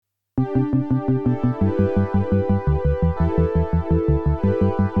The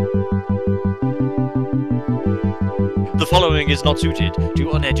following is not suited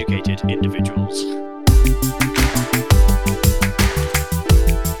to uneducated individuals.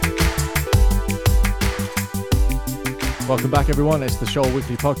 Welcome back, everyone. It's the Shoal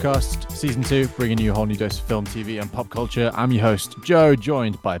Weekly Podcast, Season 2, bringing you a whole new dose of film, TV, and pop culture. I'm your host, Joe,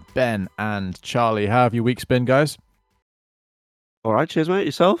 joined by Ben and Charlie. How have your weeks been, guys? All right, cheers, mate.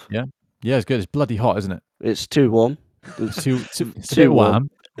 Yourself? Yeah, it's good. It's bloody hot, isn't it? It's too warm. It's a bit warm.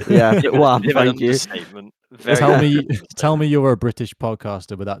 Yeah, a bit warm. Bit of an Thank you. understatement. Tell me you're a British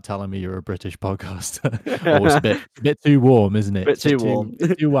podcaster without telling me you're a British podcaster. Oh, it's a bit too warm, isn't it? Bit too warm.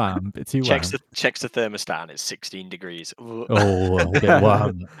 Bit too warm. Bit too warm. Checks the thermostat and it's 16 degrees. Oh, a bit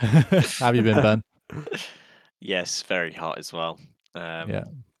warm. How have you been, Ben? Yes, very hot as well. Yeah.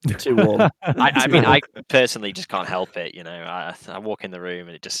 Too warm. I mean, I personally just can't help it. You know, I walk in the room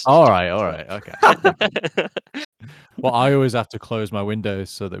and it just. All right, okay. Well, I always have to close my windows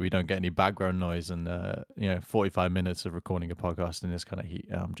so that we don't get any background noise. And 45 minutes of recording a podcast in this kind of heat,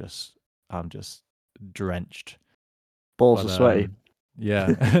 I'm just drenched. Balls are sweaty.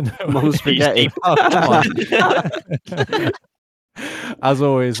 Yeah. Mum's spaghetti. Oh, come on. As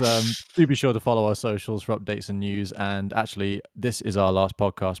always, do be sure to follow our socials for updates and news. And actually, this is our last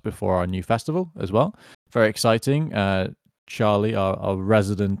podcast before our new festival as well. Very exciting. Charlie, our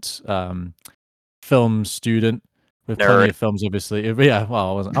resident film student with plenty of films, obviously. Yeah,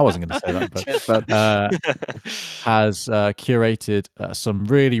 well, I wasn't going to say that, but has curated some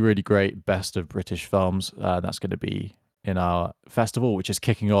really, really great best of British films. That's going to be in our festival, which is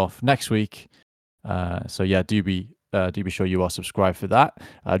kicking off next week. So yeah, do be sure you are subscribed for that.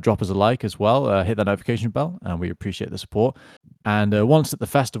 Drop us a like as well. Hit that notification bell, and we appreciate the support. And once that the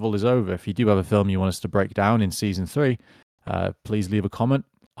festival is over, if you do have a film you want us to break down in season 3, please leave a comment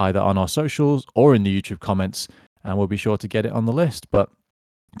either on our socials or in the YouTube comments, and we'll be sure to get it on the list. But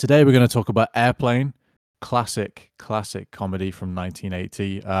today we're going to talk about Airplane, classic comedy from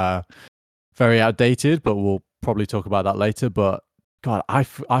 1980. Very outdated, but we'll probably talk about that later. But God, I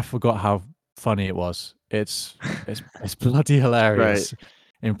forgot how funny it was. It's bloody hilarious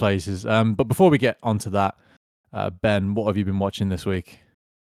in places. But before we get onto that, Ben, what have you been watching this week?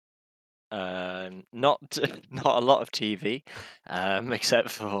 Not a lot of TV, except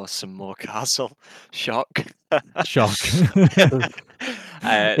for some more Castle. Shock.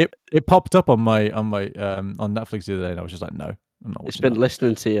 It popped up on my on Netflix the other day, and I was just like, no, I'm not watching. It's been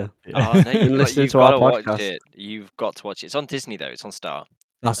listening to you. Oh, no, listening you've to got our to watch podcast. it. You've got to watch it. It's on Disney though. It's on Star.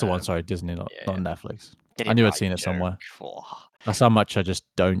 That's the one. Sorry, Disney, not Netflix. Get I it knew I'd right, seen it Joe. somewhere. Oh. That's how much I just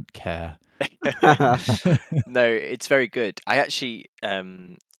don't care. No, it's very good. I actually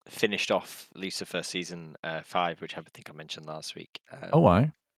finished off Lucifer season 5, which I think I mentioned last week.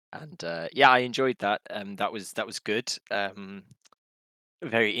 Why? And I enjoyed that. That was good.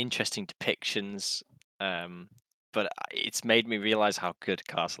 Very interesting depictions. But it's made me realize how good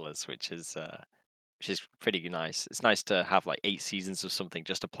Castle is, which is pretty nice. It's nice to have like 8 seasons of something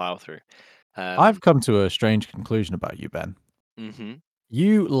just to plow through. I've come to a strange conclusion about you, Ben. Mm-hmm.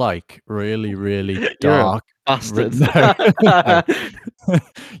 You like really, really dark bastard. No.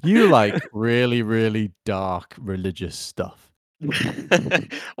 You like really, really dark religious stuff.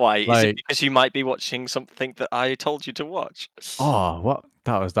 Why? Is Like- it because you might be watching something that I told you to watch? Oh, what?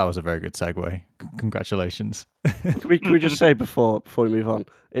 That was a very good segue. Congratulations. Can we just say before we move on?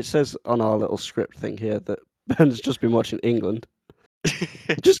 It says on our little script thing here that Ben's just been watching England.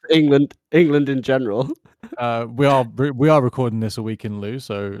 Just England in general. We are recording this a week in lieu,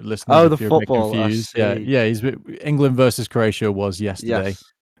 so listeners, Oh, if the you're a bit football, I confused, see. yeah. He's England versus Croatia was yesterday Yes.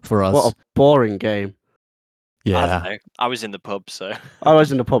 for us. What a boring game. I Yeah. don't know. I was in the pub, so I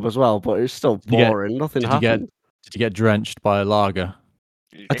was in the pub as well, but it was still Did you get- boring. Nothing Did you get happened. drenched by a lager?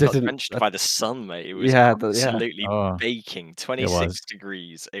 I I got didn't- drenched by the sun, mate. It was Yeah, absolutely Oh, baking. 26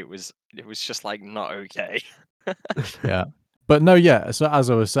 degrees. It was just like not okay. yeah. But no, yeah. So as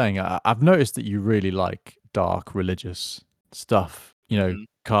I was saying, I've noticed that you really like dark religious stuff. You know,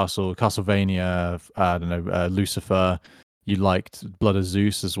 Mhm. Castlevania. I don't know, Lucifer. You liked Blood of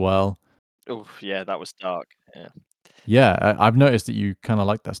Zeus as well. Oh, yeah, that was dark. Yeah. Yeah, I've noticed that you kind of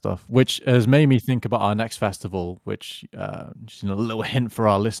like that stuff, which has made me think about our next festival, which just a little hint for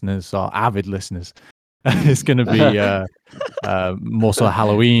our listeners, our avid listeners. It's going to be more sort of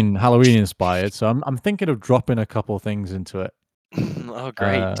Halloween inspired. So I'm thinking of dropping a couple things into it. Oh,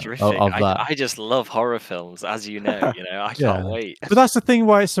 great, terrific. of that. I just love horror films, as you know, I can't Yeah. wait. But that's the thing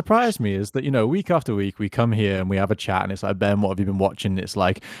why it surprised me is that, week after week we come here and we have a chat and it's like, Ben, what have you been watching? It's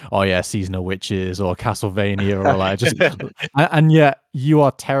like, oh yeah, Season of Witches or Castlevania or like just and yet you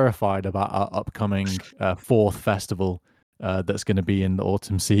are terrified about our upcoming fourth festival that's going to be in the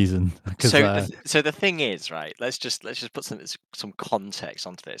autumn season because So the thing is, right, let's just put some context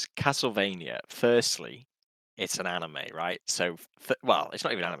onto this. Castlevania, firstly, it's an anime, right? So, well, it's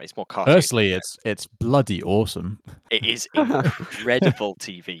not even anime; it's more cartoon. firstly it's bloody awesome. It is incredible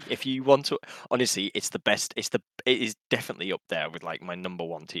TV. If you want to, honestly, it's the best. It is definitely up there with like my number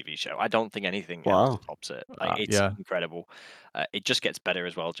one TV show. I don't think anything else Wow. tops it. Like it's Yeah. incredible. It just gets better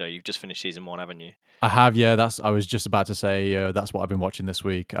as well, Joe. You've just finished season 1, haven't you? I have, yeah. I was just about to say that's what I've been watching this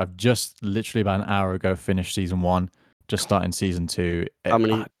week. I've just literally about an hour ago finished season 1, just starting season 2. How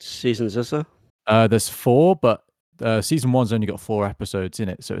many seasons is there? There's 4, but season 1's only got 4 episodes in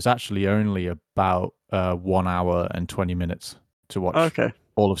it, so it's actually only about 1 hour and 20 minutes to watch Okay.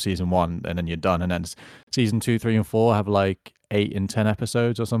 all of season 1, and then you're done. And then season 2, 3, and 4 have like 8 and 10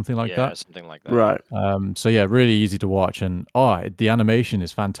 episodes or something like Yeah, that. something like that. Right. So yeah, really easy to watch, and the animation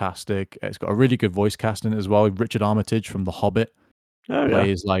is fantastic. It's got a really good voice casting as well. Richard Armitage from The Hobbit Oh yeah.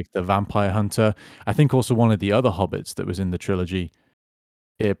 plays like the vampire hunter. I think also one of the other hobbits that was in the trilogy,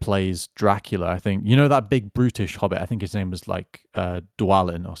 it plays Dracula. I think that big brutish hobbit. I think his name was like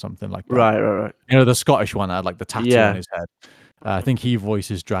Dwalin or something like that. Right. The Scottish one that had like the tattoo on his head. I think he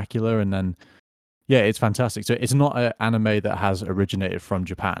voices Dracula, and then yeah, it's fantastic. So it's not an anime that has originated from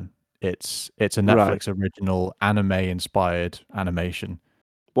Japan. It's a Netflix original anime-inspired animation.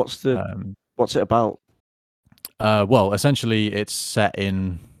 What's it about? Well, essentially, it's set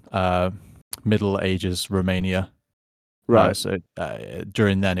in Middle Ages Romania. Right. So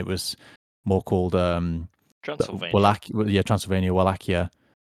during then, it was more called Transylvania. Transylvania, Wallachia,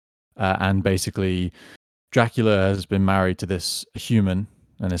 and basically, Dracula has been married to this human,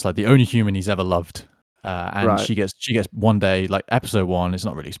 and it's like the only human he's ever loved. And she gets one day, like episode 1. It's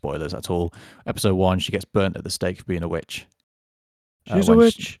not really spoilers at all. Episode 1, she gets burnt at the stake for being a witch. She's a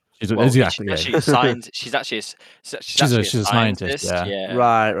witch. Exactly. She's actually a scientist. Yeah.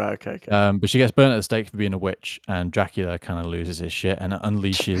 Right. Okay. But she gets burnt at the stake for being a witch, and Dracula kind of loses his shit and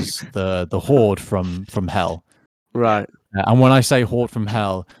unleashes the horde from hell. Right. And when I say horde from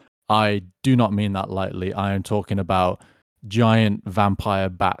hell, I do not mean that lightly. I am talking about giant vampire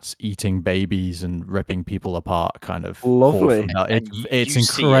bats eating babies and ripping people apart, kind of. Lovely. It's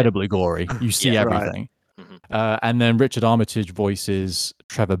incredibly gory. You see everything. Right. And then Richard Armitage voices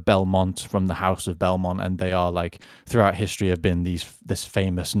Trevor Belmont from the House of Belmont, and they are like throughout history have been this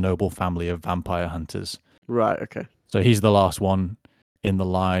famous noble family of vampire hunters. Right. Okay. So he's the last one in the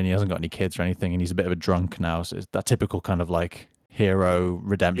line. He hasn't got any kids or anything, and he's a bit of a drunk now. So it's that typical kind of like hero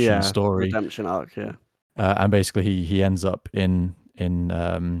redemption story. Redemption arc. Yeah. And basically, he ends up in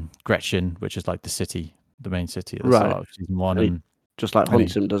Gretchen, which is like the main city at the start of season 1, and he just like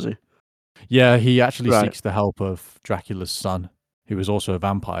hunts him, does he? Yeah, he actually seeks the help of Dracula's son, who is also a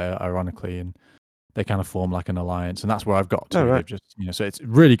vampire, ironically, and they kind of form like an alliance, and that's where I've got to. They've just, so it's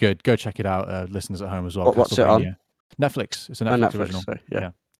really good. Go check it out, listeners at home as well. What's it on? Netflix. It's a Netflix original. So,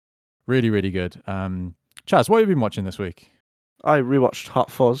 yeah, really, really good. Chaz, what have you been watching this week? I rewatched Hot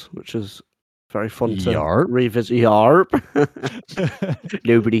Fuzz, which is very fun Yarp. to revisit. Yarp.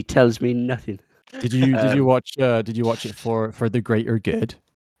 Nobody tells me nothing. Did you watch it for the greater good?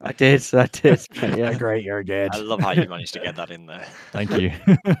 I did. Yeah. The greater good. I love how you managed to get that in there. Thank you.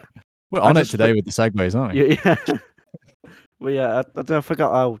 We're on it today with the segues, aren't we? Yeah. Well, yeah. I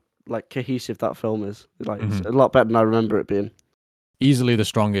forgot how like cohesive that film is. Like it's a lot better than I remember it being. Easily the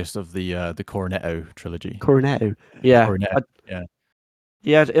strongest of the Cornetto trilogy. Cornetto. Yeah. Cornetto.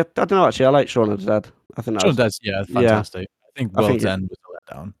 Yeah. I don't know. Actually, I like Shaun of the Dead. I think Shaun of the Dead's fantastic. I think World's End was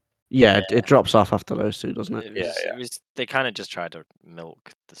a letdown. Yeah, it drops off after those two, doesn't it? It was, they kind of just tried to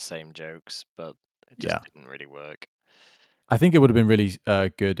milk the same jokes, but it just didn't really work. I think it would have been really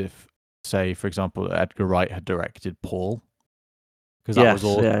good if, say, for example, Edgar Wright had directed Paul, because that was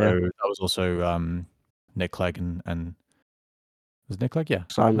also Nick Clegg and was it Nick Clegg? Yeah,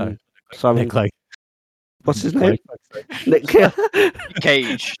 Simon Nick Clegg. What's his name? Nick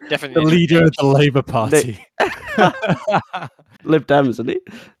Cage, definitely the leader of the Labour Party. Lib Dems, isn't he?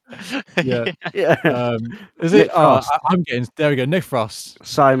 Yeah. Is Nick it? Frost. I'm getting there. We go. Nick Frost,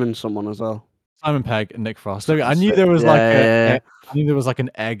 Simon, someone as well. Simon Pegg, and Nick Frost. There we go. I knew there was I knew there was like an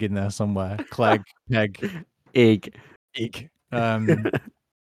egg in there somewhere. Clegg, Pegg, Egg. Egg.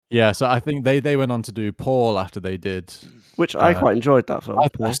 Yeah, so I think they went on to do Paul after they did. Which I quite enjoyed that film, Paul.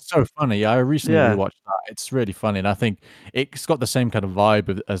 That's so funny. I recently Yeah. rewatched that. It's really funny, and I think it's got the same kind of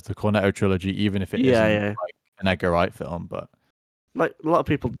vibe as the Cornetto trilogy, even if it Yeah, isn't yeah. like an Edgar Wright film. But Like a lot of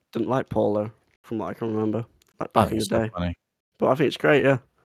people didn't like Paul though, from what I can remember, like I back think in the it's so day. funny. But I think it's great. Yeah,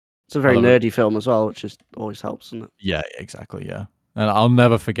 it's a I very love it. nerdy film as well, which is always helps, doesn't it? Yeah, exactly. Yeah, and I'll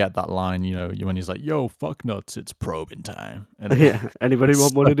never forget that line. You know, when he's like, "Yo, fuck nuts, it's probing time." And Yeah. Anybody it's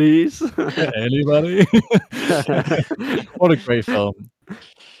want one of these? anybody? What a great film.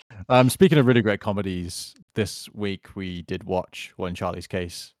 Speaking of really great comedies, this week we did watch, well, in Charlie's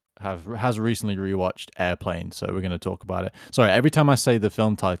case, has recently rewatched Airplane, so we're going to talk about it. Sorry, every time I say the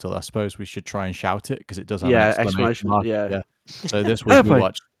film title, I suppose we should try and shout it because it does have an Yeah, exclamation mark. yeah. Yeah. So this week we Airplane.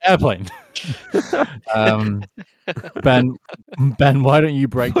 watched Airplane. um, Ben, why don't you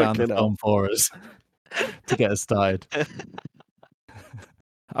break down the Fucking hell. film for us to get us started?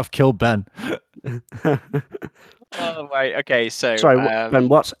 I've killed Ben. Oh, right. Okay, so Sorry, Ben.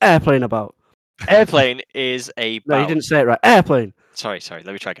 What's Airplane about? Airplane is about. No, you didn't say it right. Airplane. Sorry. Let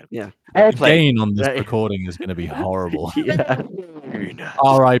me try again. Yeah. The Airplane. gain on this Right. recording is going to be horrible. Yeah.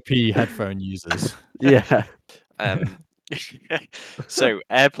 R.I.P. headphone users. Yeah. So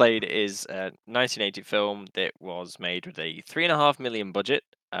Airplane is a 1980 film that was made with a $3.5 million budget,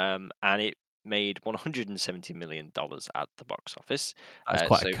 and it made $170 million at the box office. That's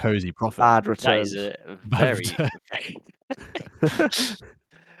quite so a cozy profit. Bad that returns. is a Bad very, return.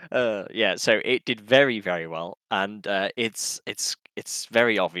 yeah. So it did very, very well, and it's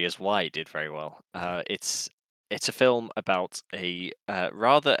very obvious why it did very well. It's a film about a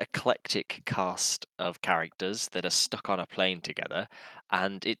rather eclectic cast of characters that are stuck on a plane together,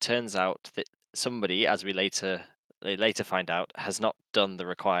 and it turns out that somebody, as they later find out, has not done the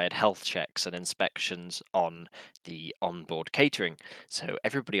required health checks and inspections on the onboard catering. So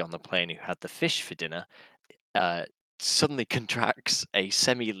everybody on the plane who had the fish for dinner uh, suddenly contracts a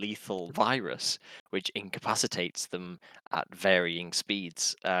semi-lethal virus, which incapacitates them at varying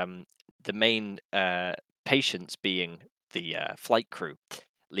speeds. The main patients being the flight crew,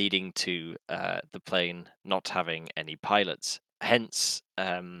 leading to the plane not having any pilots. Hence,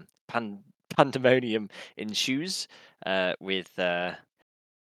 pandemonium ensues with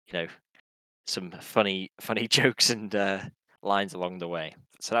some funny jokes and lines along the way.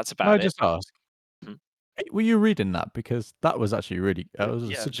 So that's Can I about it. just ask, Mhm. were you reading that? Because that was actually really, that was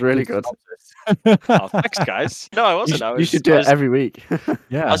Yeah. such It's a really good good. Oh, thanks, guys. No, I wasn't. You should do it every week. I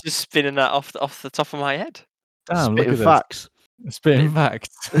Yeah, was just spinning that off the top of my head. damn, look Spitting at this. facts. Spitting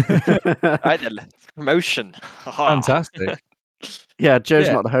facts. Right then, promotion. Fantastic. Yeah, Joe's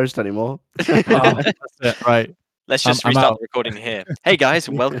Yeah. not the host anymore. Oh, that's it, right. Let's just I'm restart out. the recording here. Hey guys,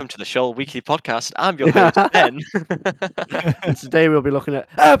 and welcome to the Shoal Weekly Podcast. I'm your host, Ben. And today we'll be looking at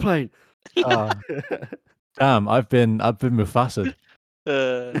Airplane. Ah, damn, I've been Mufasa'd.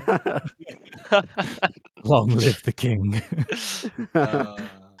 Long live the king.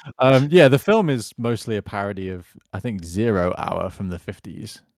 Yeah, the film is mostly a parody of, I think, Zero Hour from the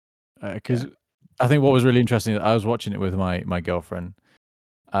 50s. Because I think what was really interesting, I was watching it with my girlfriend,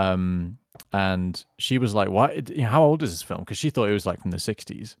 and she was like, "Why? How old is this film?" Because she thought it was like from the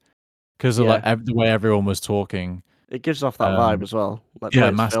 60s. Because of like Yeah. the way everyone was talking. It gives off that vibe as well, like the Yeah, way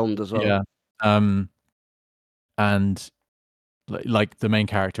it's massive. filmed as well. Yeah, and like the main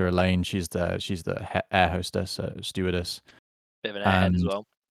character Elaine, she's the air hostess, stewardess, Bit of an airhead as and well.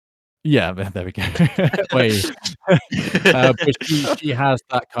 yeah, there we go. Wait, but she has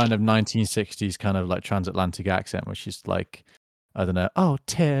that kind of 1960s kind of like transatlantic accent, where she's like, I don't know, oh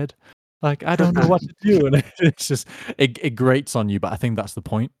Ted, like I don't know what to do, and it's just it grates on you. But I think that's the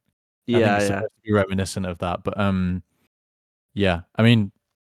point. I think it's Yeah. supposed to be reminiscent of that. But yeah, I mean,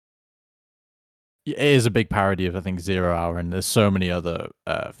 it is a big parody of, I think, Zero Hour, and there's so many other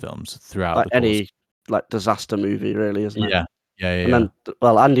films throughout Like the course. any like disaster movie, really, isn't it? Yeah, And then,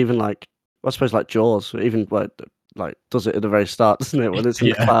 well, and even like, I suppose like Jaws, even like does it at the very start, doesn't it? When it's in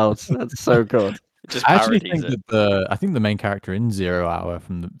the Yeah. clouds, that's so good. Just I actually parodies think it. that I think the main character in Zero Hour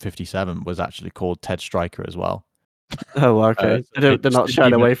from the 57 was actually called Ted Stryker as well. Oh, okay. So They're not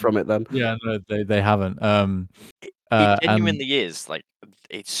shying away from it then. Yeah, no, they haven't. It And genuinely is like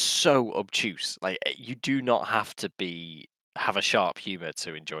it's so obtuse. Like you do not have to have a sharp humor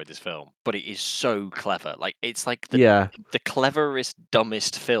to enjoy this film, but it is so clever. Like it's like Yeah, the cleverest,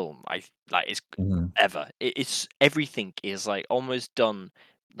 dumbest film it's Mhm. ever. It's everything is like almost done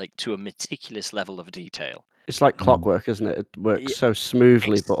like to a meticulous level of detail. it's like Mhm. clockwork, isn't it? It works Yeah, so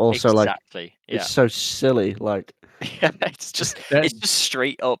smoothly, but also like exactly. Yeah. it's so silly. Like Yeah, it's That- just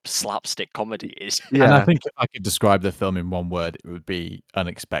straight up slapstick comedy. It's and I Yeah. think if I could describe the film in one word, it would be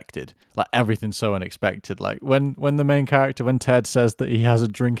unexpected. Like everything's so unexpected. Like when the main character, when Ted says that he has a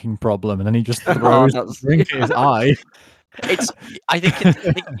drinking problem, and then he just Oh, throws the that's drink at his eye. it's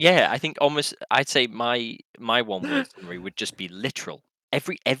I think almost I'd say my one word summary would just be literal.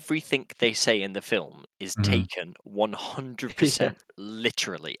 Everything they say in the film is Mhm. taken yeah. 100%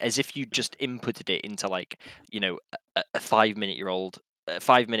 literally, as if you just inputted it into like, a 5-minute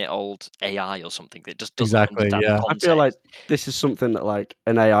old AI or something that just doesn't Exactly. understand the Yeah. I feel like context. this is something that like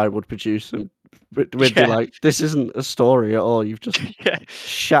an AI would produce, and would be Yeah. like, this isn't a story at all. You've just Yeah.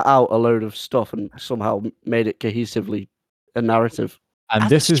 shat out a load of stuff and somehow made it cohesively a narrative. And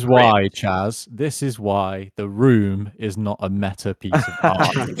As a this is why, script. Chaz, this is why The Room is not a meta piece of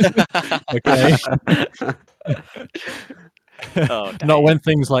art. Okay? Oh, Not days. when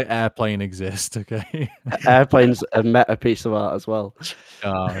things like Airplane exist, okay? Airplane's a meta piece of art as well.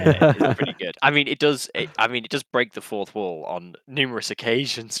 Oh, Yeah, yeah. it's pretty good. I mean, it does break the fourth wall on numerous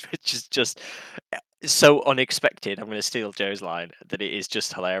occasions, which is just so unexpected. I'm going to steal Joe's line that it is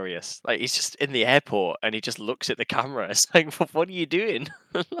just hilarious. Like he's just in the airport and he just looks at the camera. It's like, What are you doing?"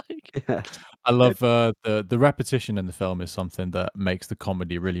 Like, Yeah. I love, the repetition in the film is something that makes the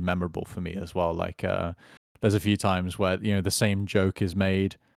comedy really memorable for me as well. Like, there's a few times where, the same joke is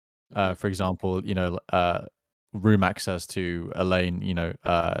made. Mhm. For example, Rumac says to Elaine,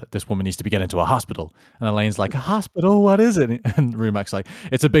 this woman needs to be getting to a hospital. And Elaine's like, a hospital? What is it? And Rumac's like,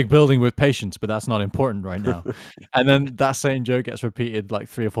 it's a big building with patients, but that's not important right now. And then that same joke gets repeated like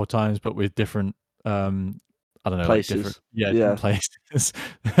 3 or 4 times, but with different, um, I don't know, like different, Places. yeah, different Yeah. places.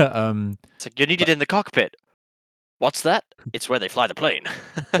 um, It's like you need but, it in the cockpit. What's that? It's where they fly the plane.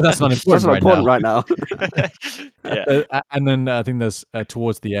 but that's not That's important not right now. important right now. Yeah. And then I think there's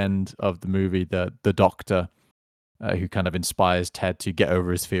towards the end of the movie, the doctor who kind of inspires Ted to get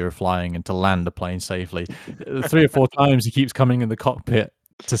over his fear of flying and to land the plane safely. 3 or 4 times he keeps coming in the cockpit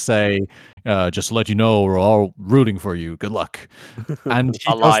to say, "Just to let you know, we're all rooting for you. Good luck." And he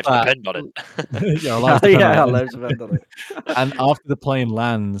Our does lives that. depend on it. Yeah, our lives depend on Yeah, it. our lives depend on it. And after the plane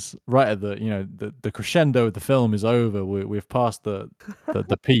lands, right at the crescendo of the film is over. We've passed the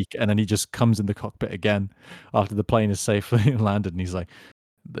peak, and then he just comes in the cockpit again after the plane is safely landed, and he's like,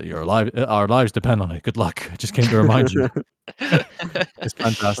 our lives depend on it. Good luck. I just came to remind you." It's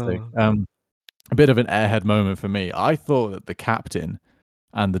fantastic. Oh. A bit of an airhead moment for me. I thought that the captain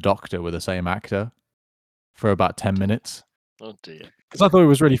and the doctor were the same actor for about 10 minutes Oh dear. because I thought it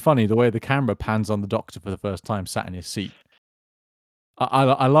was really funny the way the camera pans on the doctor for the first time, sat in his seat.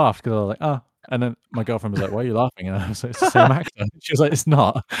 I laughed because I was like, "Oh," and then my girlfriend was like, "Why are you laughing?" And I was like, "It's the same actor." She was like, "It's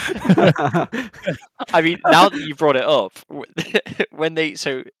not." I mean, now that you brought it up, when the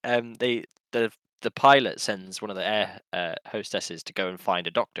pilot sends one of the air hostesses to go and find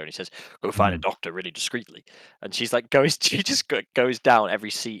a doctor, and he says, "Go find a Mhm. doctor really discreetly." And she's like, goes, she just goes down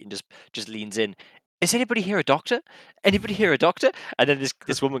every seat and just leans in. Is anybody here a doctor? Anybody here a doctor? And then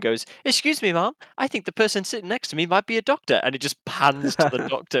this woman goes, "Excuse me, ma'am. I think the person sitting next to me might be a doctor." And it just pans to the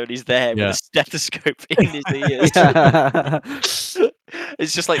doctor, and he's there with a Yeah. stethoscope in his ears. Yeah.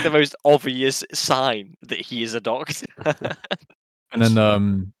 It's just like the most obvious sign that he is a doctor.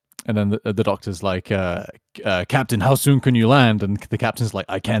 And then, the doctor's like, "Captain, how soon can you land?" And the captain's like,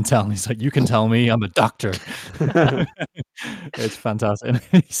 "I can't tell." And he's like, "You can tell me. I'm a doctor." It's fantastic.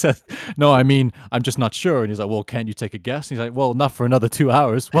 And he says, "No, I mean, I'm just not sure." And he's like, "Well, can't you take a guess?" And he's like, "Well, not for another 2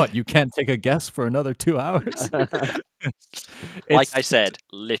 hours." "What? You can't take a guess for another 2 hours?" Like I It's said,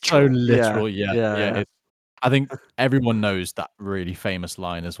 so literal. Yeah, literal. Yeah, yeah, yeah. yeah. I think everyone knows that really famous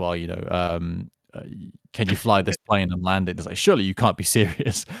line as well, "Can you fly this plane and land it?" It's like, "Surely you can't be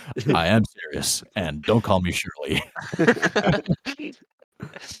serious." "I am serious, and don't call me Shirley."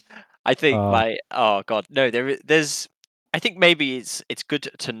 I think Uh, oh god, no, there's I think maybe it's good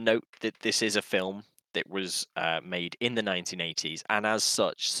to note that this is a film that was made in the 1980s, and as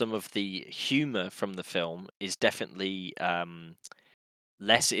such, some of the humor from the film is definitely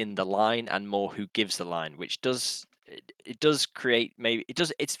less in the line and more who gives the line, which it does create maybe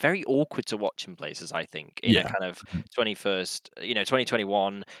it's very awkward to watch in places, I think, in a yeah. kind of Mhm. 21st,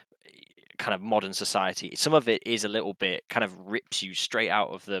 2021 kind of modern society. Some of it is a little bit kind of rips you straight out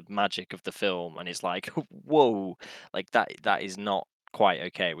of the magic of the film and it's like, whoa, like that is not quite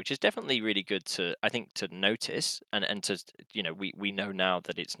okay, which is definitely really good to I think to notice and to we know now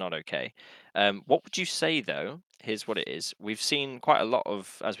that it's not okay. What would you say though? Here's what it is. We've seen quite a lot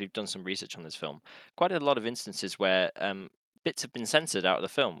of, as we've done some research on this film, quite a lot of instances where bits have been censored out of the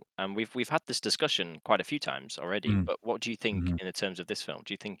film, and we've had this discussion quite a few times already. Mm, But what do you think mhm. in the terms of this film?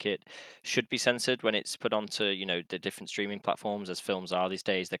 Do you think it should be censored when it's put onto the different streaming platforms as films are these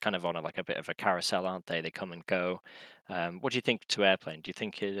days? They're kind of on like a bit of a carousel, aren't they? They come and go. What do you think to Airplane? Do you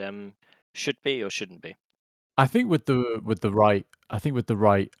think it should be or shouldn't be? I think with the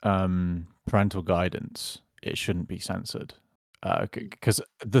right parental guidance, it shouldn't be censored. Mm. Because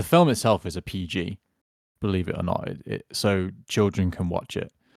the film itself is a PG, believe it or not, so children can watch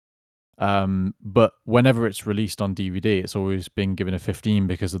it. But whenever it's released on DVD, it's always been given a 15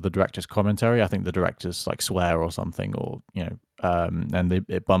 because of the director's commentary. I think the directors like swear or something, or and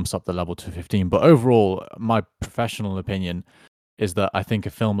it bumps up the level to 15. But overall, my professional opinion is that I think a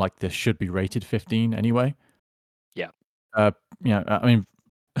film like this should be rated 15 anyway. Yeah. Uh, I mean,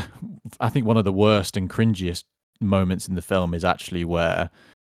 I think one of the worst and cringiest moments in the film is actually where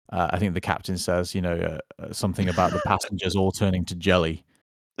I think the captain says, something about the passengers all turning to jelly,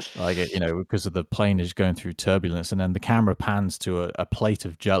 like because of the plane is going through turbulence, and then the camera pans to a plate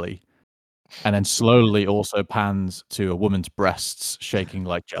of jelly, and then slowly also pans to a woman's breasts shaking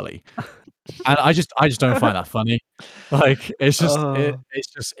like jelly. And I just don't find that funny. Like Oh.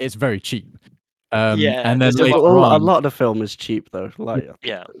 it's very cheap. Yeah, And then there's a Yeah, but lot. later a on, lot of the film is cheap though. yeah, Like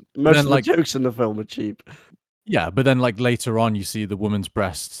Yeah. but most then of the like jokes in the film are cheap. yeah, but then like later on, you see the woman's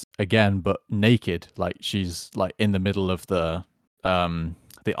breasts again, but naked, like she's like in the middle of the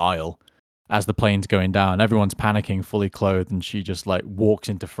aisle as the plane's going down. Everyone's panicking, fully clothed, and she just like walks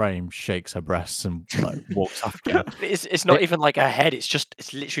into frame, shakes her breasts, and like walks off again. It's not It, even like her head.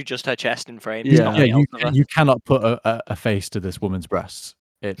 It's literally just her chest in frame. There's Yeah. yeah, nothing else of her. you cannot put a face to this woman's breasts.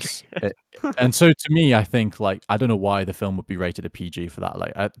 And so to me, I think like I don't know why the film would be rated a PG for that.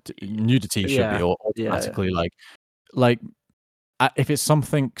 Like nudity should be Yeah. Yeah. automatically like if it's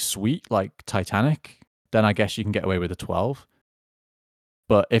something sweet like Titanic, then I guess you can get away with a 12.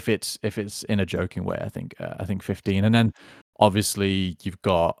 But if it's in a joking way, I think 15. And then obviously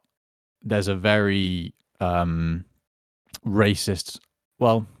there's a very racist.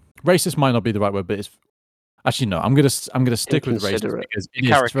 Well, racist might not be the right word, but it's actually no. I'm gonna stick with racist Inconsiderate. because A it's very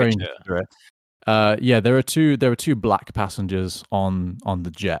caricature. inconsiderate. Yeah, there are two black passengers on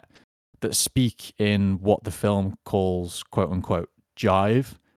the jet that speak in what the film calls quote unquote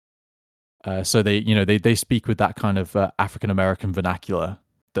jive. So they speak with that kind of African American vernacular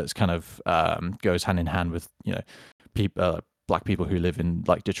that's kind of goes hand in hand with people black people who live in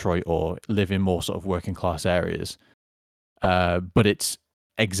like Detroit or live in more sort of working class areas. But it's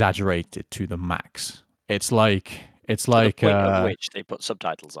exaggerated to the max. It's To the like point of which they put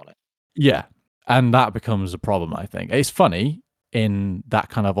subtitles on it. yeah, and that becomes a problem. I think it's funny in that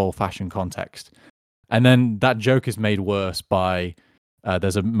kind of old fashioned context. And then that joke is made worse by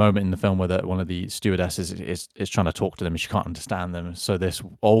there's a moment in the film where one of the stewardesses is trying to talk to them and she can't understand them. So this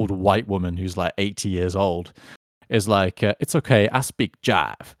old white woman who's like 80 years old is like, "It's okay, I speak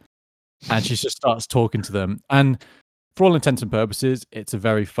jive," and she just starts talking to them. And for all intents and purposes, it's a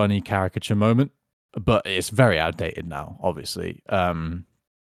very funny caricature moment, but it's very outdated now, obviously.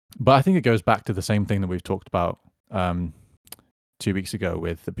 But I think it goes back to the same thing that we've talked about um, 2 weeks ago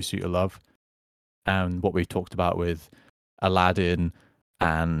with The Pursuit of Love, and what we talked about with Aladdin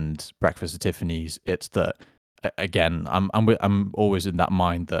and Breakfast at Tiffany's. It's that again, I'm always in that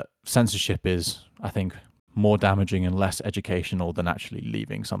mind that censorship is, I think, more damaging and less educational than actually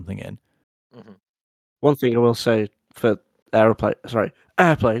leaving something in. Mhm. One thing I will say for airplane,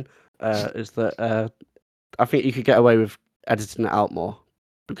 is that I think you could get away with editing it out more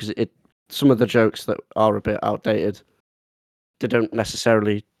because some of the jokes that are a bit outdated, they don't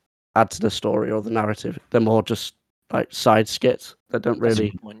necessarily add to the story or the narrative. They're more just like side skits that don't That's a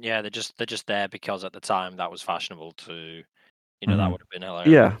really. good one. Yeah, they're just there because at the time that was fashionable to, that Mhm. would have been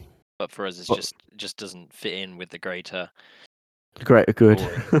hilarious. Yeah, But for us, but it just doesn't fit in with the greater the greater good.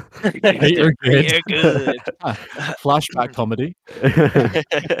 story. Greater good. Greater good. Flashback comedy.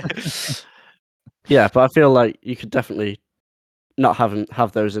 Yeah, but I feel like you could definitely not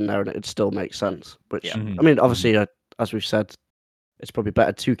have those in there and it'd still make sense. Which Yeah. I mean, Mhm. obviously, as we've said, it's probably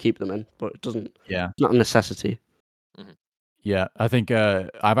better to keep them in, but it doesn't. Yeah. It's not a necessity. Mhm. Yeah, I think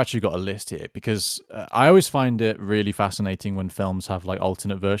I've actually got a list here because I always find it really fascinating when films have like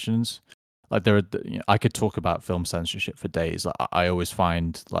alternate versions. Like I could talk about film censorship for days. I always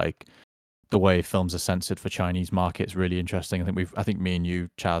find like the way films are censored for Chinese markets really interesting. I think me and you,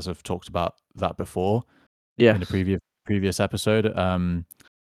 Chaz, have talked about that before in a Yes. previous episode. And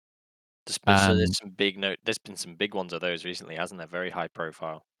There's been some big ones of those recently, hasn't there? Very high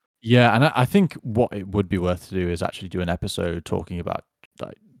profile. yeah, and I think what it would be worth to do is actually do an episode talking about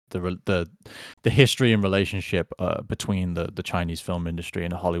like the history and relationship between the Chinese film industry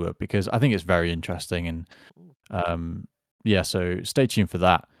and Hollywood, because I think it's very interesting. And yeah, so stay tuned for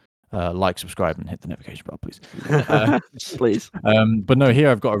that. Like, subscribe, and hit the notification bell, please. Please. But no, here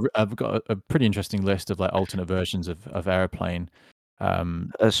I've got a pretty interesting list of like alternate versions of Airplane.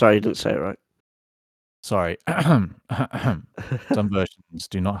 Sorry, you didn't say it right. Sorry, some versions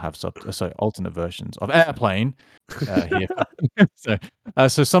do not have sorry, alternate versions of Airplane here.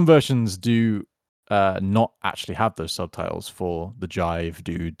 So some versions do not actually have those subtitles for the jive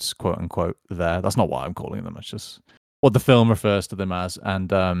dudes, quote unquote. That's not what I'm calling them. It's just what the film refers to them as.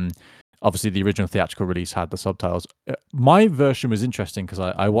 And obviously, the original theatrical release had the subtitles. My version was interesting because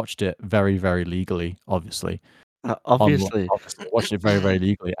I watched it very, very legally, obviously. Obviously. Obviously, watched it very, very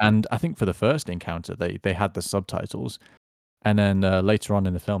legally. And I think for the first encounter, they had the subtitles, and then later on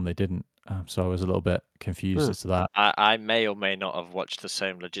in the film, they didn't. So I was a little bit confused as to that. I may or may not have watched the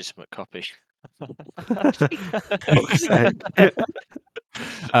same legitimate copy.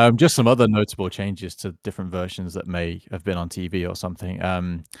 Just some other notable changes to different versions that may have been on TV or something.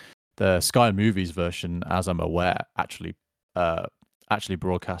 The Sky Movies version, as I'm aware, actually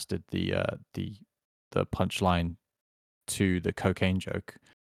broadcasted the punchline to the cocaine joke.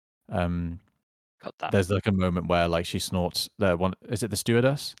 Got that. There's like a moment where like she snorts. Is it the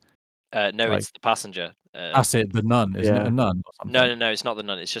stewardess? No, Like, it's the passenger. that's it. The nun, isn't it? A nun or something? No, it's not the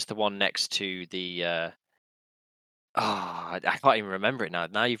nun. It's just the one next to the. I can't even remember it now.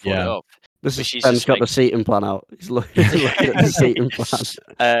 Now you've brought it up. This But is she's Ben's just got like, the seating plan out. He's looking at the seating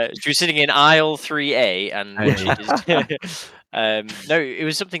plan. she was sitting in aisle 3A, and Hey. she just, no, it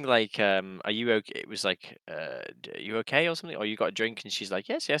was something like, "Are you okay?" It was like, "Are you okay?" or something, or "You got a drink?" And she's like,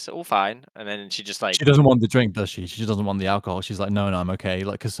 "Yes, yes, all fine." And then she just like, She doesn't want the drink, does she? She doesn't want the alcohol. She's like, no, I'm okay.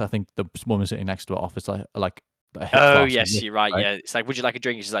 Like, because I think the woman sitting next to her offers like a hip "Oh flask of yes, whiskey, you're right. Yeah." It's like, "Would you like a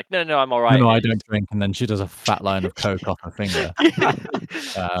drink?" She's like, "No, no, I'm all No, right." no, I don't drink. And then she does a fat line of coke off her finger.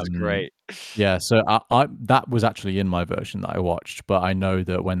 It's great. Yeah, so I that was actually in my version that I watched, but I know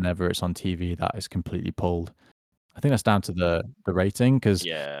that whenever it's on TV, that is completely pulled. I think that's down to the rating, because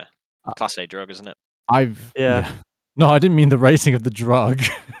Yeah, class A drug, isn't it? Yeah. No, I didn't mean the rating of the drug.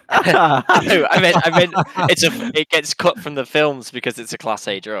 No, I meant it gets cut from the films because it's a class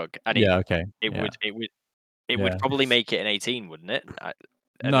A drug, and Yeah, okay. it Yeah. would probably make it an 18, wouldn't it?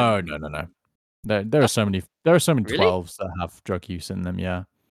 And No. There are so many Really? 12s that have drug use in them. Yeah.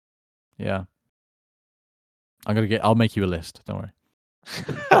 I'll make you a list. Don't worry.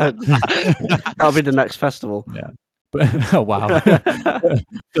 That'll be the next festival. Yeah. But oh, wow.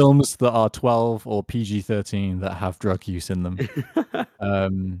 Films that are 12 or PG-13 that have drug use in them.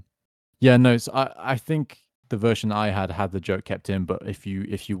 Yeah, no, so I think the version I had the joke kept in, but if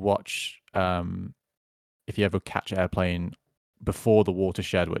you watch if you ever catch Airplane before the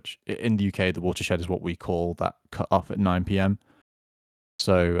Watershed, which in the UK the Watershed is what we call that cut off at 9 p.m.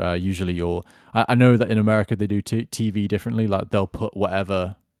 So usually I know that in America they do TV differently, like they'll put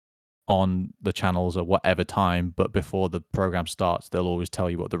whatever on the channels at whatever time, but before the program starts they'll always tell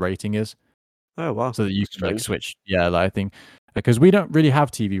you what the rating is. Oh wow. So that you can like Strange. switch. Yeah, like, I think because we don't really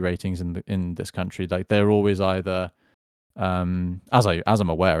have TV ratings in this country. Like they're always either as I'm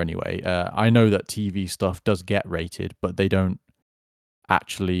aware anyway. I know that TV stuff does get rated, but they don't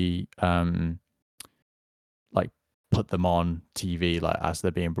actually like put them on TV like as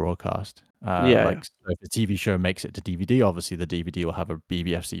they're being broadcast. Yeah. Like so if the TV show makes it to DVD, obviously the DVD will have a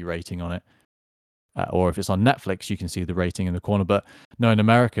BBFC rating on it. Or if it's on Netflix, you can see the rating in the corner. But no, in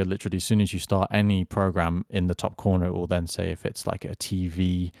America, literally, as soon as you start any program in the top corner, it will then say if it's like a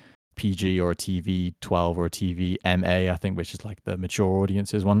TV PG or a TV 12 or a TV MA, I think, which is like the mature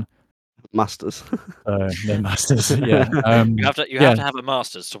audiences one. Masters. No, Masters. Yeah. You have to have a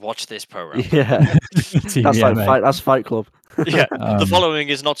master's to watch this program. Yeah. TV That's like MA. That's Fight Club. Yeah, the following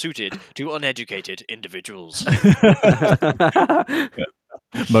is not suited to uneducated individuals.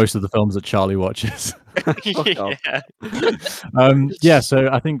 Most of the films that Charlie watches. Yeah. Yeah, so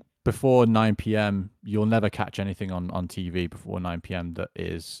I think before 9 p.m. you'll never catch anything on TV before 9 p.m. that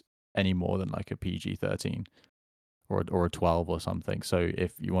is any more than like a PG-13 or a 12 or something. So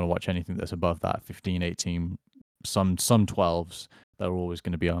if you want to watch anything that's above that, 15, 18, some 12s, they're always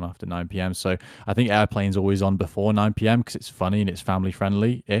going to be on after 9 p.m. So I think Airplane's always on before 9 p.m. because it's funny and it's family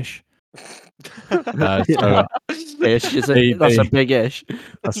friendly-ish. So Ish. That's a big ish.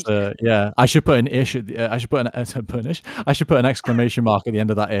 that's yeah. I should put an ish. I should put an ish. I should put an exclamation mark at the end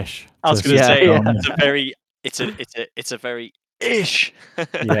of that ish. I was going to say yeah. it's a very ish.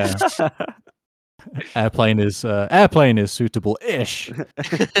 Yeah. Airplane is suitable ish.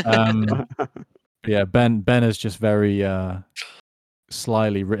 Yeah, Ben is just very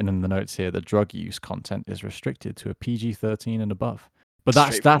slyly written in the notes here that drug use content is restricted to a PG-13 and above. But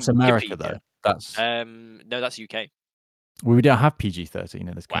Straight that's from America Wikipedia. though. That's No, that's UK. we don't have PG-13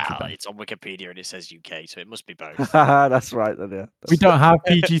 in this country, Wow, Ben. it's on Wikipedia and it says UK, so it must be both. That's right then. Yeah. We don't have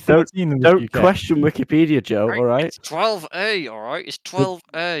PG-13 in the Don't UK. question Wikipedia, Joe. All right. It's 12A, all right? It's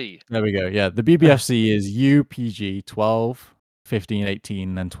 12A. There we go. Yeah, the BBFC is UPG 12, 15,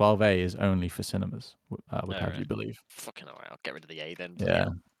 18, and 12A is only for cinemas. I would have Alright. you believe. Fucking alright, I'll get rid of the A then. Yeah.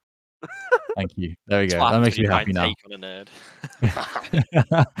 Thank you. There we That's go. what That happens makes when me you try happy and now. take on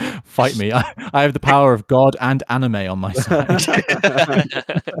a nerd. Fight me. I have the power of God and anime on my side.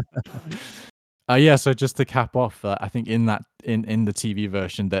 Yeah, so just to cap off, I think in the TV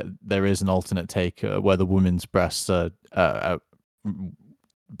version that there is an alternate take where the woman's breasts are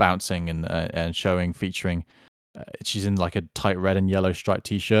bouncing and showing, featuring. She's in like a tight red and yellow striped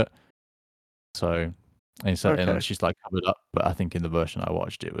t-shirt. So, and she's like covered up. But I think in the version I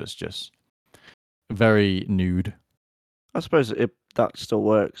watched, it was just very nude. I suppose that still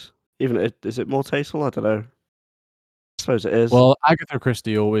works. Even is it more tasteful? I don't know. I suppose it is. Well, Agatha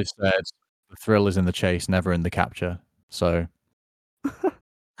Christie always said the thrill is in the chase, never in the capture. So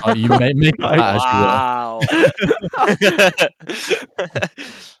you may make that as you will.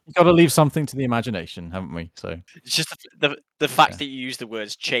 You've got to leave something to the imagination, haven't we? So it's just the fact that you use the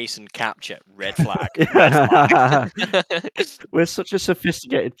words chase and capture, red flag. Red flag. We're such a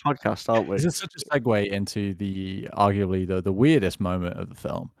sophisticated podcast, aren't we? This is such a segue into arguably the weirdest moment of the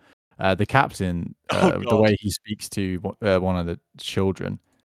film. The captain, the way he speaks to one of the children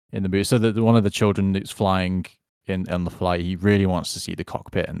in the movie. So that one of the children that's flying on the flight, he really wants to see the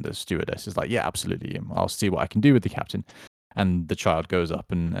cockpit, and the stewardess is like, "Yeah, absolutely, I'll see what I can do with the captain." And the child goes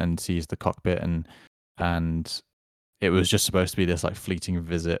up and sees the cockpit, and it was just supposed to be this like fleeting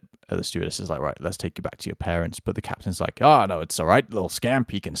visit. The stewardess is like, "Right, let's take you back to your parents." But the captain's like, "Oh no, it's all right, little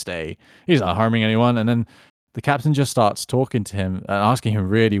scamp. He can stay. He's not harming anyone." And then the captain just starts talking to him and asking him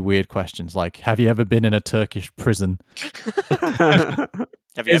really weird questions, like, "Have you ever been in a Turkish prison?"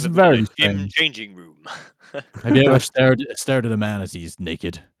 Have you ever been in a gym changing room? Have you ever stared at a man as he's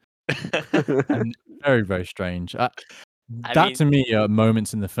naked? And very, very strange. To me are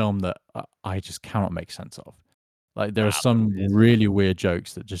moments in the film that I just cannot make sense of. Like there are some really weird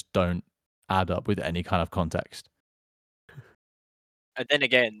jokes that just don't add up with any kind of context. And then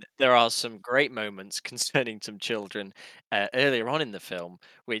again, there are some great moments concerning some children earlier on in the film,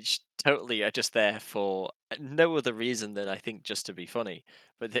 which totally are just there for no other reason than I think just to be funny.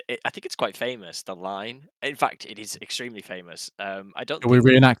 But I think it's quite famous. The line, in fact, it is extremely famous. I don't. Shall we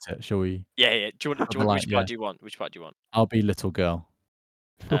reenact it? Shall we? Yeah. Do you want which part do you want? Which part do you want? I'll be little girl.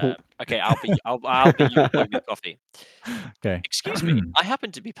 Okay, I'll be you boy with coffee. Okay. Excuse me, I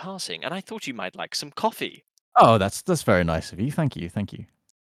happen to be passing, and I thought you might like some coffee. Oh, that's very nice of you. Thank you.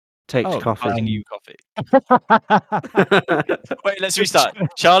 Takes coffee. Passing you coffee. Wait, let's restart.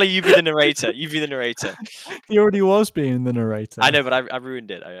 Charlie, you be the narrator. You be the narrator. He already was being the narrator. I know, but I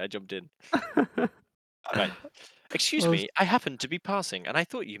ruined it. I jumped in. Right. Excuse me, I happen to be passing, and I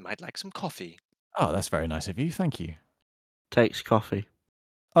thought you might like some coffee. Oh, that's very nice of you. Thank you. Takes coffee.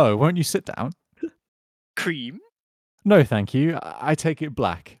 Oh, won't you sit down? Cream? No, thank you. I take it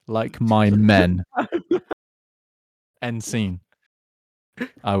black, like my men. End scene.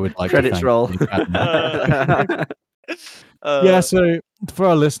 I would like Credits to roll. Yeah, so for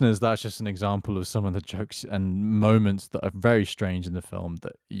our listeners, that's just an example of some of the jokes and moments that are very strange in the film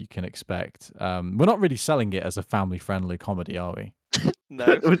that you can expect. We're not really selling it as a family-friendly comedy, are we? No.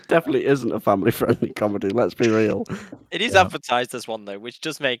 It definitely isn't a family-friendly comedy, let's be real. It is advertised as one, though, which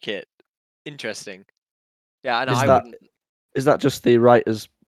does make it interesting. Yeah, I know. Is that just the writers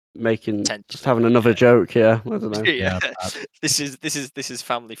making just having another joke? Yeah, I don't know. Yeah. This is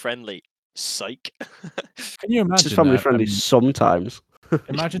family friendly. Psych. Can you imagine? It's family friendly sometimes.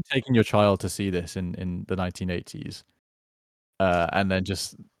 Imagine taking your child to see this in the 1980s, and then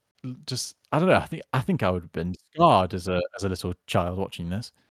just I don't know. I think I would have been scarred as a little child watching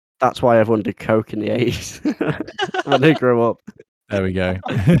this. That's why everyone did coke in the 80s when they grew up. There we go.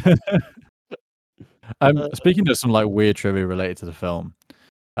 Speaking of some like weird trivia related to the film,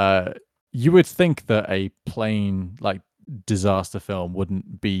 you would think that a plain like disaster film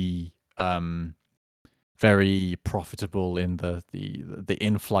wouldn't be very profitable in the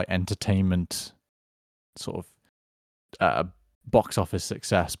in-flight entertainment sort of box office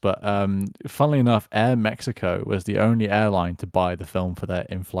success, but funnily enough, Air Mexico was the only airline to buy the film for their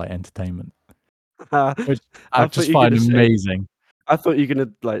in-flight entertainment, which I just find amazing. I thought you were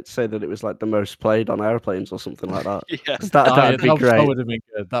gonna like say that it was like the most played on airplanes or something like that. Yeah, that'd be great. That would have been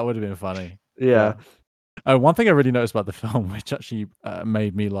good. That would have been funny. Yeah. One thing I really noticed about the film, which actually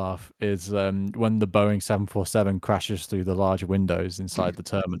made me laugh, is when the Boeing 747 crashes through the large windows inside the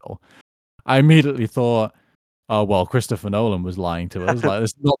terminal. I immediately thought, oh, well, Christopher Nolan was lying to us. Like,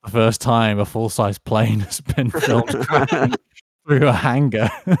 this is not the first time a full-size plane has been filmed crashing through a hangar.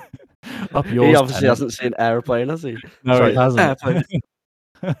 Up He yours, obviously Tenet. hasn't seen Aeroplane, has he? No, he Sorry, hasn't. Airplane.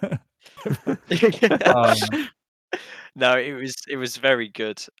 Um, No, it was very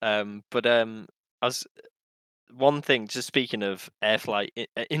good. But I was one thing. Just speaking of in-flight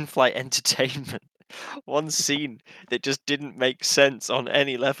entertainment, one scene that just didn't make sense on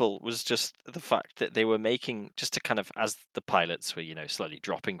any level was just the fact that they were making just to kind of as the pilots were slowly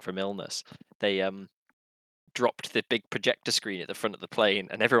dropping from illness. They dropped the big projector screen at the front of the plane,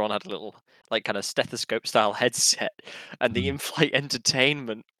 and everyone had a little like kind of stethoscope style headset, and the Mm. in-flight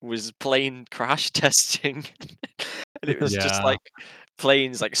entertainment was plane crash testing, and it was just Yeah. like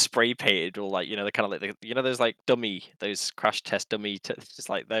planes like spray painted or like the kind of like those like those crash test just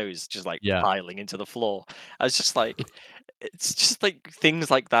like those just like Yeah. piling into the floor. I was just like, it's just like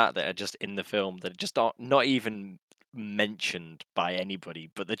things like that are just in the film that just are not even mentioned by anybody,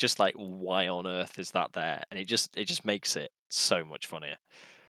 but they're just like, why on earth is that there? And it just makes it so much funnier.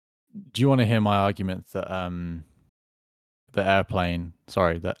 Do you want to hear my argument that the airplane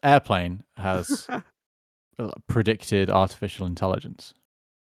has predicted artificial intelligence?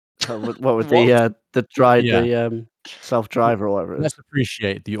 What with What? Yeah. the self-drive or whatever it Let's is?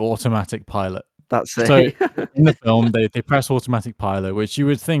 appreciate the automatic pilot. That's So it. in the film, they press automatic pilot, which you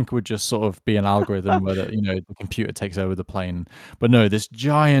would think would just sort of be an algorithm where the computer takes over the plane. But no, this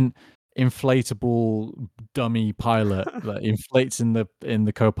giant inflatable dummy pilot that inflates in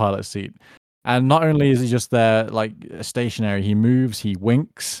the co-pilot seat. And not only is he just there like stationary, he moves, he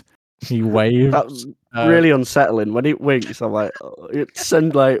winks, he That's waves. really unsettling. When it winks, I'm like, oh, it's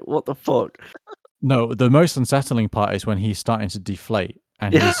like, what the fuck? No, the most unsettling part is when he's starting to deflate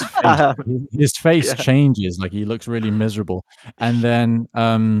and his face Yeah, his face yeah. changes, like, he looks really miserable, and then,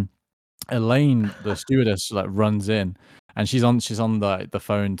 Elaine, the stewardess, like, runs in, and she's on the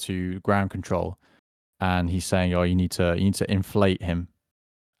phone to ground control, and he's saying, "Oh, you need to inflate him,"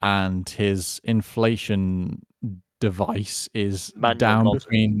 and his inflation device is Manual down bottom.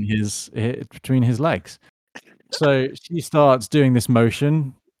 between his legs. So she starts doing this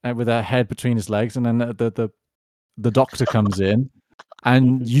motion, with her head between his legs, and then the doctor comes in,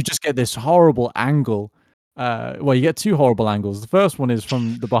 and you just get this horrible angle. Well, you get two horrible angles. The first one is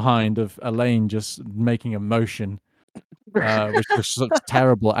from the behind of Elaine just making a motion, which just looks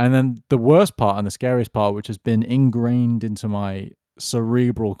terrible. And then the worst part and the scariest part, which has been ingrained into my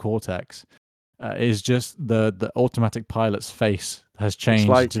cerebral cortex, is just the automatic pilot's face has It's changed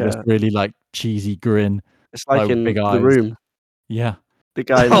like into this really like cheesy grin, it's like like with big in The eyes. Room. Yeah. The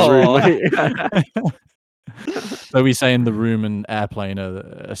guy in The Room. Oh, So we say in the room and airplane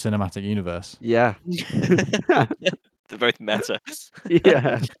a cinematic universe. Yeah. they're both meta.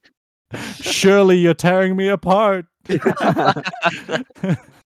 Yeah. Shirley, you're tearing me apart.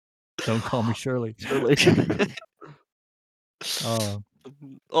 Don't call me Shirley. Surely. Oh,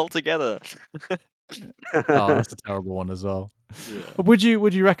 All together. oh, that's a terrible one as well. Yeah. Would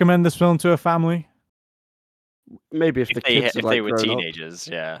you recommend this film to a family? Maybe if the kids are If they like were grown up. teenagers,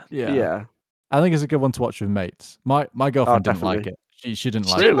 yeah. Yeah, Yeah. I think it's a good one to watch with mates. My Oh, girlfriend didn't like definitely. it. She didn't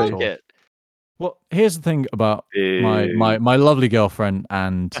She like it didn't at Really? like all. it. Well, here's the thing about Boo. my lovely girlfriend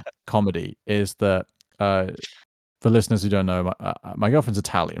and comedy is that for listeners who don't know, my girlfriend's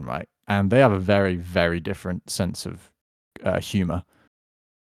Italian, right? And they have a very, very different sense of humor.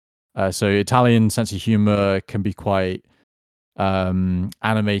 So Italian sense of humor can be quite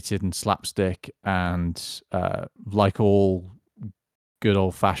animated and slapstick, and like all good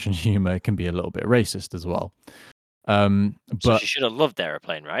old fashioned humor, it can be a little bit racist as well. So But she should have loved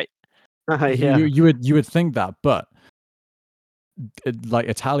Aeroplane, right? Yeah. you would think that, but like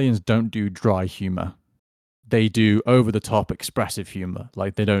Italians don't do dry humor. They do over the top expressive humor.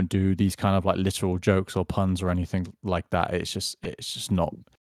 Like they don't do these kind of like literal jokes or puns or anything like that. It's just not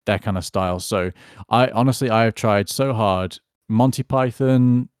their kind of style. So I have tried so hard. Monty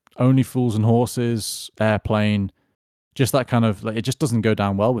Python, Only Fools and Horses, Airplane, just that kind of like it just doesn't go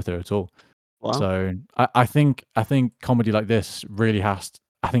down well with her at all. Wow. So I think comedy like this really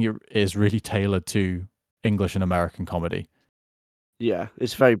I think it is really tailored to English and American comedy. Yeah.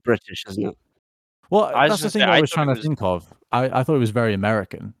 It's very British, isn't it? Well, I was that's the gonna say thing I was trying to think of. I thought it was very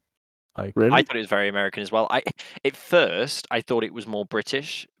American. Like, I Really? thought it was very American as well. At first I thought it was more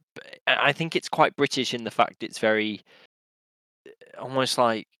British, but I think it's quite British in the fact it's very almost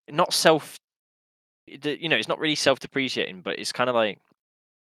like not it's not really self-depreciating, but it's kind of like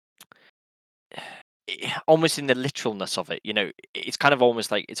almost in the literalness of it. It's kind of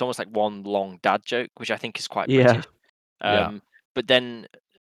almost like one long dad joke, which I think is quite Yeah. British. Yeah. But then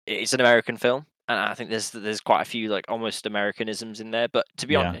it's an American film, and I think there's quite a few like almost Americanisms in there. But to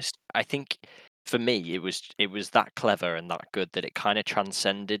be Yeah. honest, I think for me it was that clever and that good that it kind of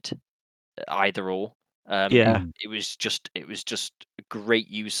transcended either or. It Yeah. Mhm. it was just a great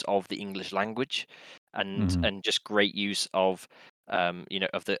use of the English language, and Mhm. and just great use of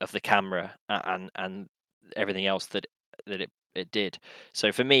of the camera and everything else that it did.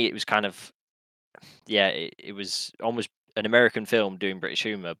 So for me, it was kind of yeah, it was almost an American film doing British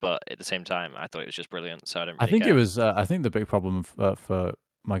humor, but at the same time, I thought it was just brilliant. So I don't I really think it care. was. I think the big problem for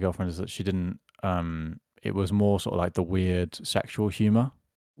my girlfriend is that she didn't. It was more sort of like the weird sexual humor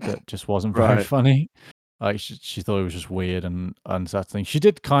that just wasn't very Right. funny. Like she thought it was just weird and unsettling. She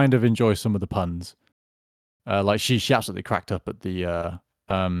did kind of enjoy some of the puns. Like she absolutely cracked up at the.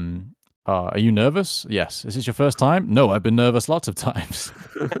 Are you nervous? Yes. Is this your first time? No, I've been nervous lots of times.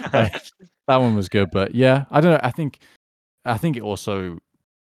 Like that one was good, but yeah, I don't know. I think it also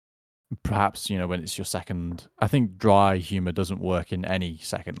perhaps when it's your second. I think dry humor doesn't work in any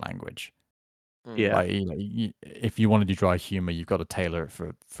second language. Mm, Yeah. Like if you want to do dry humor, you've got to tailor it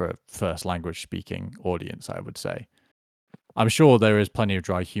for a first language speaking audience. I would say. I'm sure there is plenty of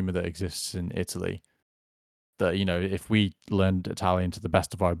dry humor that exists in Italy. That if we learned Italian to the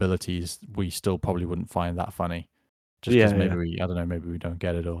best of our abilities, we still probably wouldn't find that funny. Just because Yeah. maybe Yeah. I don't know, maybe we don't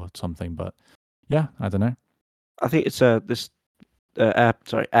get it or something. But yeah, I don't know. I think it's this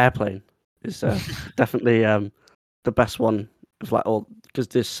airplane is definitely the best one of like all because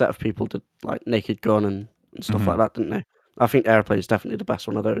this set of people did like Naked Gun and stuff Mhm. like that, didn't they? I think Airplane is definitely the best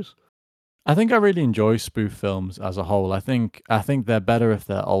one of those. I think I really enjoy spoof films as a whole. I think they're better if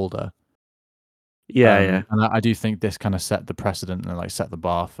they're older. Yeah. Yeah. And I do think this kind of set the precedent and like set the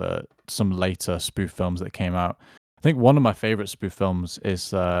bar for some later spoof films that came out. I think one of my favorite spoof films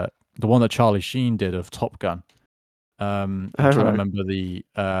is the one that Charlie Sheen did of Top Gun. I'm Oh, trying to right. remember the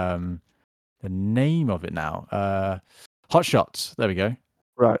name of it now. Hot Shots. There we go.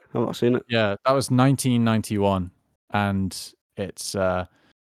 Right. I've not seen it. Yeah, that was 1991, and it's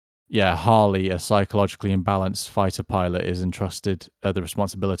yeah, Harley, a psychologically imbalanced fighter pilot, is entrusted the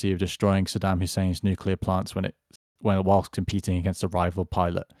responsibility of destroying Saddam Hussein's nuclear plants whilst competing against a rival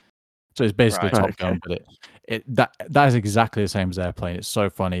pilot. So it's basically right. Right. Top Okay. Gun, but that is exactly the same as Airplane. It's so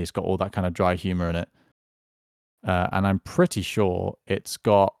funny. It's got all that kind of dry humor in it, and I'm pretty sure it's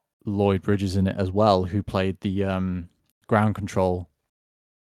got Lloyd Bridges in it as well, who played the ground control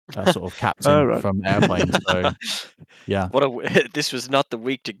sort of Oh, captain right. from Airplane. So yeah. This was not the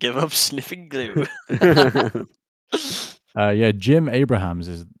week to give up sniffing glue. Yeah, Jim Abrahams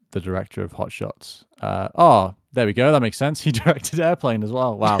is the director of Hot Shots. Oh, there we go. That makes sense. He directed Airplane as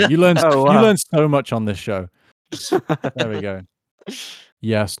well. Wow, Oh, you wow. learn so much on this show. There we go.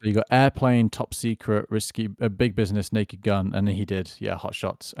 Yes, so you got Airplane, Top Secret, Risky, Big Business, Naked Gun, and then he did Hot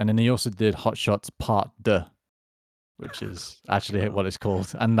Shots, and then he also did Hot Shots Part 2, which is actually Oh. what it's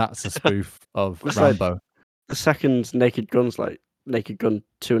called, and that's a spoof of It's like Rambo. the second Naked Gun's like Naked Gun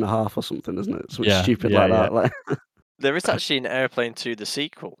 2.5 or something, isn't it? Something Yeah, stupid yeah, like yeah. that. Like, There is actually an Airplane 2, the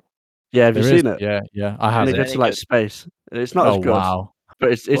sequel. yeah, have you There is. seen it? Yeah, yeah. I And have they go it. Isn't to it like good? space. It's not Oh as good, wow.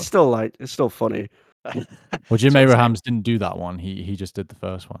 but it's What? still funny. Well, Jim So it's like, Abrahams didn't do that one. He just did the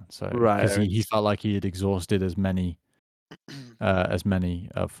first one. So Right. because fair he enough. felt like he had exhausted as many of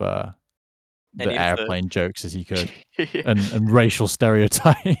the Any of the airplane jokes as he could, and racial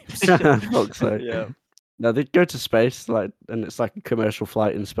stereotypes. Fuck's sake. yeah. No, they go to space, like, and it's like a commercial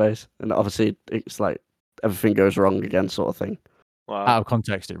flight in space, and obviously it's like everything goes wrong again, sort of thing. Wow. Out of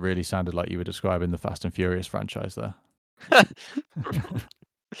context, it really sounded like you were describing the Fast and Furious franchise there.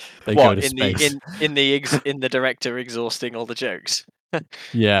 They go What to in the space. in the director exhausting all the jokes?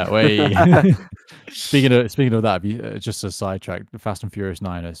 Yeah, way. Speaking of that, just a sidetrack, the Fast and Furious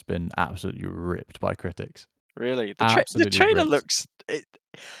 9 has been absolutely ripped by critics. Really, the Absolutely trailer ripped. looks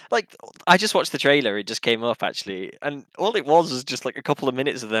like I just watched the trailer. It just came up actually, and all it was just like a couple of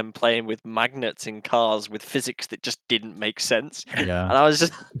minutes of them playing with magnets in cars with physics that just didn't make sense. Yeah. And I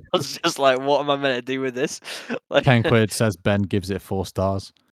was just like, what am I meant to do with this? Like, 10 quid says Ben gives it 4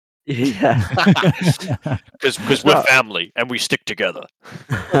 stars. Yeah. because we're No, family and we stick together.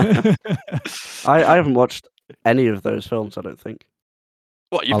 I haven't watched any of those films. I don't think.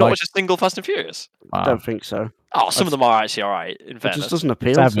 What, I you've not like watched a single Fast and Furious? Don't wow. think so. Oh, I some of just, them are actually all right. In it just fairness, doesn't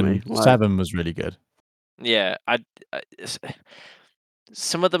appeal to me. 7 Like, 7 was really good. yeah,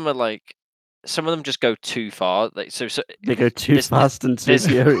 some of them are like, some of them just go too far. Like so they go too there's fast and too there's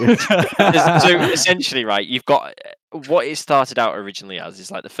furious. so essentially, right, you've got what it started out originally as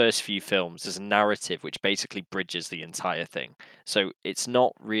is like the first few films, there's a narrative which basically bridges the entire thing. So it's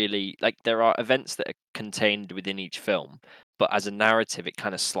not really like there are events that are contained within each film, but as a narrative, it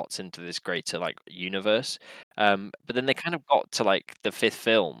kind of slots into this greater like universe. But then they kind of got to like the fifth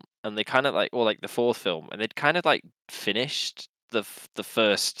film, and they kind of like, or like the fourth film, and they'd kind of like finished the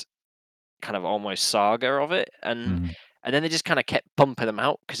first kind of almost saga of it, Mhm. and then they just kind of kept pumping them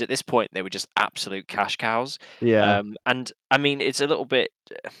out because at this point they were just absolute cash cows. Yeah. And I mean, it's a little bit,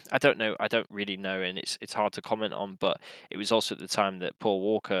 I don't know, I don't really know, and it's hard to comment on, but it was also at the time that Paul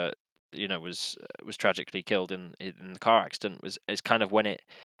Walker, was tragically killed in the car accident. Was It's kind of when it,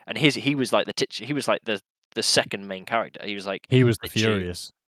 and he was like he was like the second main character. He was like He was the literally,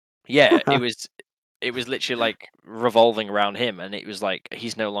 Furious. yeah, it was literally like revolving around him, and it was like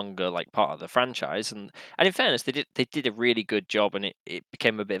he's no longer like part of the franchise. And in fairness, they did a really good job, and it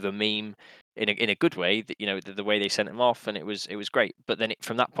became a bit of a meme in a good way. That the way they sent him off, and it was great. But then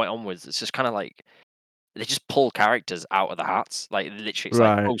from that point onwards, it's just kind of like they just pull characters out of the hats. Like literally, it's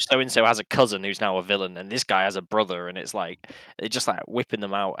like, Right. oh, so and so has a cousin who's now a villain, and this guy has a brother, and it's like they're just like whipping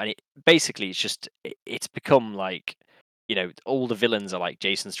them out. And basically it's just it's become like all the villains are like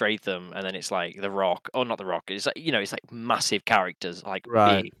Jason Statham, and then it's like The Rock, or not The Rock. It's like it's like massive characters, like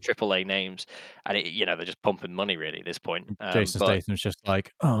Right. big AAA names, and they're just pumping money really at this point. Jason But Statham's just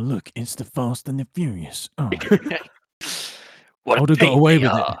like, oh look, it's the Fast and the Furious. Oh, what I a would have got pain away they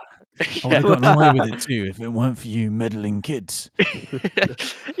with it. are. I would have gotten away with it too if it weren't for you meddling kids.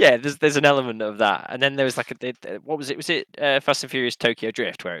 Yeah, there's an element of that, and then there was like what was it? Was it Fast and Furious Tokyo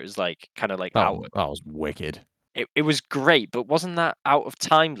Drift, where it was like kind of like That out? that was wicked. It was great, but wasn't that out of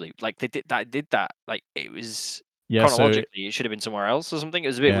time loop? Like they did that like it was Yeah, so chronologically, it should have been somewhere else or something. It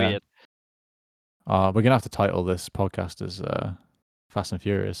was a bit yeah, weird. we're gonna have to title this podcast as Fast and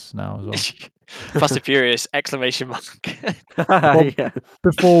Furious now as well. Fast and Furious exclamation mark. Well, Yeah.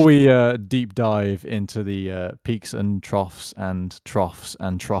 before we deep dive into the peaks and troughs and troughs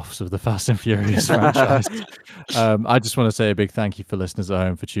and troughs of the Fast and Furious franchise, I just want to say a big thank you for listeners at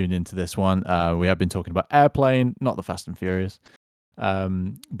home for tuning into this one. We have been talking about Airplane, not the Fast and Furious. But Sorry,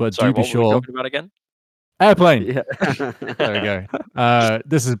 do be what were we sure. talking about again? Airplane! Yeah. There we go.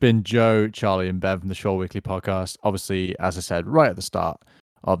 This has been Joe, Charlie, and Bev from the Shaw Weekly Podcast. Obviously, as I said right at the start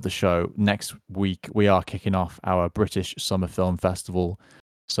of the show, next week we are kicking off our British Summer Film Festival.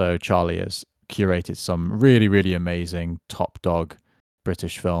 So Charlie has curated some really, really amazing top dog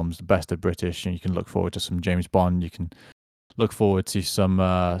British films, the best of British, and you can look forward to some James Bond. You can look forward to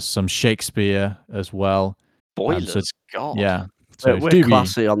some Shakespeare as well. Boilers, God. Yeah. So We're do be,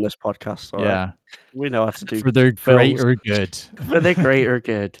 classy on this podcast, all right? yeah, We know how to do for the films greater good. for the greater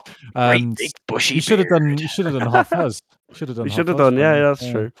good. Great big bushy You should have done. beard. You should have done Hot Fuzz. Should have done. We Hot should have Fuzz done, for yeah, me.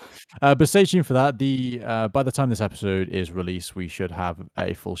 that's true. But stay tuned for that. By the time this episode is released, we should have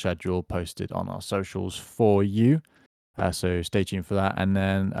a full schedule posted on our socials for you. So stay tuned for that, and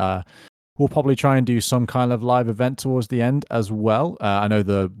then we'll probably try and do some kind of live event towards the end as well. I know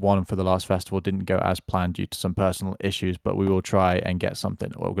the one for the last festival didn't go as planned due to some personal issues, but we will try and get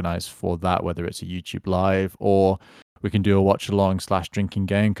something organized for that, whether it's a YouTube live or we can do a watch along / drinking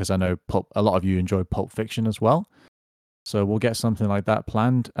game, because I know a lot of you enjoy Pulp Fiction as well. So we'll get something like that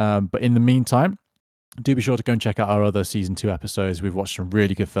planned. But in the meantime, do be sure to go and check out our other season 2 episodes. We've watched some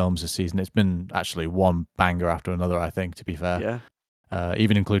really good films this season. It's been actually one banger after another, I think, to be fair. Yeah.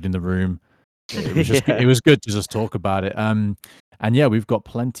 Even including The Room. It was just it was good to just talk about it. And yeah, we've got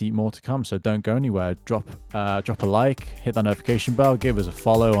plenty more to come, so don't go anywhere. Drop a like, hit that notification bell, give us a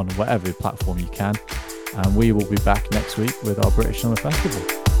follow on whatever platform you can, and we will be back next week with our British Summer Festival.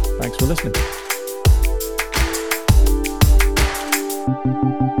 Thanks for listening.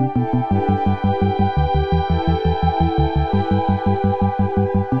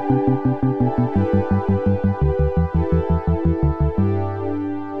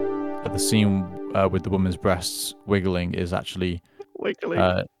 The scene with the woman's breasts wiggling is actually Wiggly.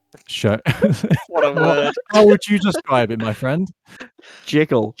 show. What a word. How would you describe it, my friend?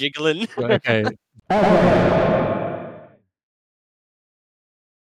 Jiggle. Jiggling. Okay.